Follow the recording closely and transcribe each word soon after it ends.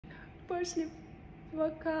после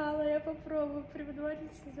вокала я попробую.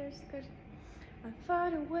 Преподавательница, знаешь, скажет: I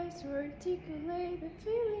find ways to articulate the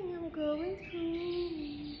feeling I'm going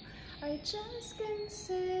through. I just can't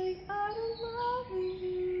say I don't love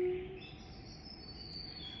you,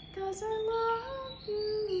 'cause I love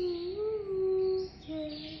you,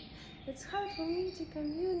 yeah. It's hard for me to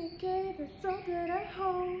communicate the thought that I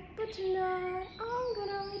hold, but tonight I'm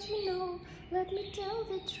gonna let you know. Let me tell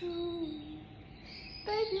the truth,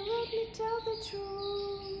 baby, let me tell the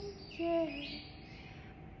truth, yeah.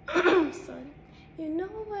 Sorry. You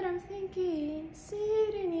know what I'm thinking, see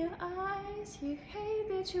it in your eyes. You hate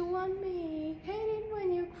that you want me, hate it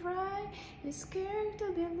when you cry. You're scared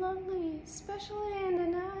to be lonely, especially in the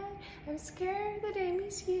night. I'm scared that I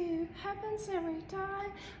miss you, happens every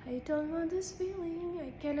time. I don't want this feeling,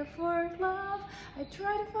 I can't afford love. I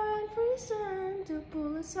try to find reason to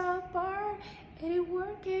pull us apart. It ain't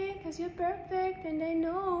working, 'cause you're perfect, and I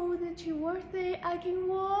know that you're worth it. I can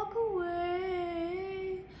walk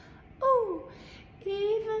away. Oh,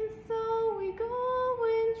 even though we're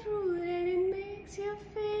going through it and it makes you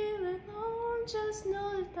feel alone, just know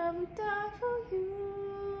that I would die for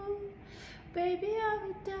you. Baby, I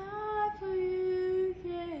would die for you,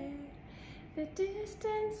 yeah. The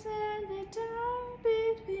distance and the time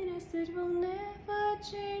between us, it will never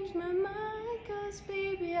change my mind, 'cause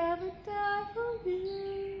baby, I would die for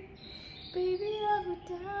you. Baby, I would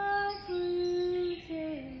die for you,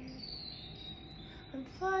 yeah. I'm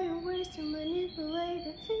finding ways to manipulate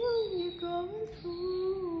the feeling you're going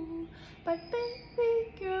through. But baby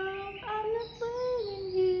girl, I'm not blaming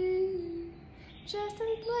you, just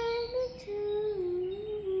I'm blaming you,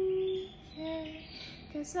 yeah.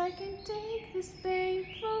 'Cause I can take this pain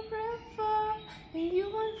forever, and you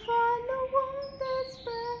won't find no one that's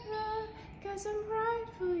better. 'Cause I'm right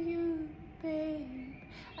for you, babe.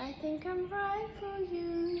 I think I'm right for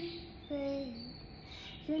you, babe.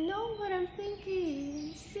 You know what I'm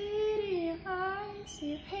thinking, see it in your eyes.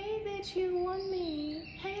 You hate that you want me,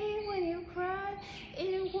 hate when you cry.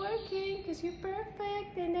 It ain't working, 'cause you're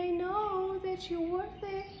perfect, and I know that you're worth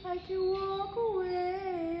it. I can walk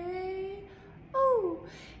away. Oh,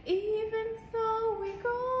 even though we're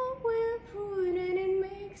going through it and it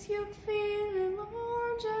makes you feel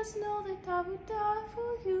alone, just know that I would die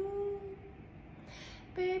for you.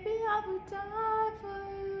 Baby, I would die for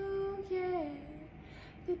you, yeah.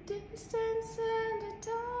 The distance and the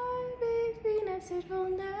time between us, it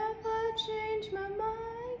will never change my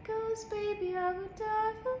mind, 'cause baby, I would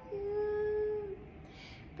die for you.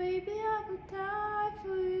 Baby, I would die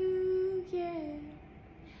for you, yeah.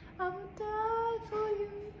 I would die for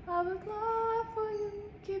you, I would lie for you,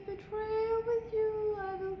 keep it real with you.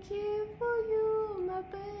 I will kill for you, my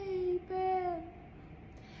baby.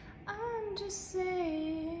 I'm just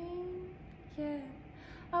saying, yeah.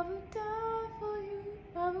 I would die for you,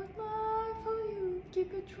 I would lie for you,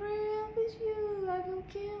 keep it real with you. I will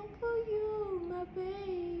kill for you, my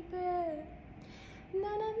baby.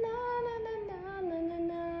 Na na na na na na na na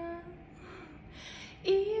na.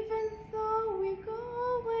 Even though we're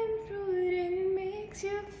going through it and it makes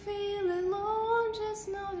you feel alone, just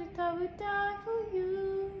know that I would die for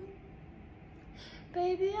you.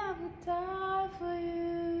 Baby, I would die for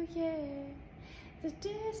you, yeah. The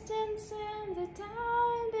distance and the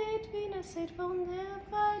time between us, it will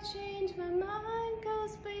never change my mind,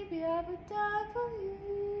 'cause baby, I would die for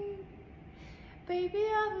you. Baby,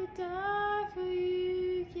 I would die for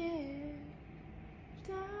you, yeah.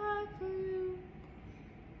 Die for you.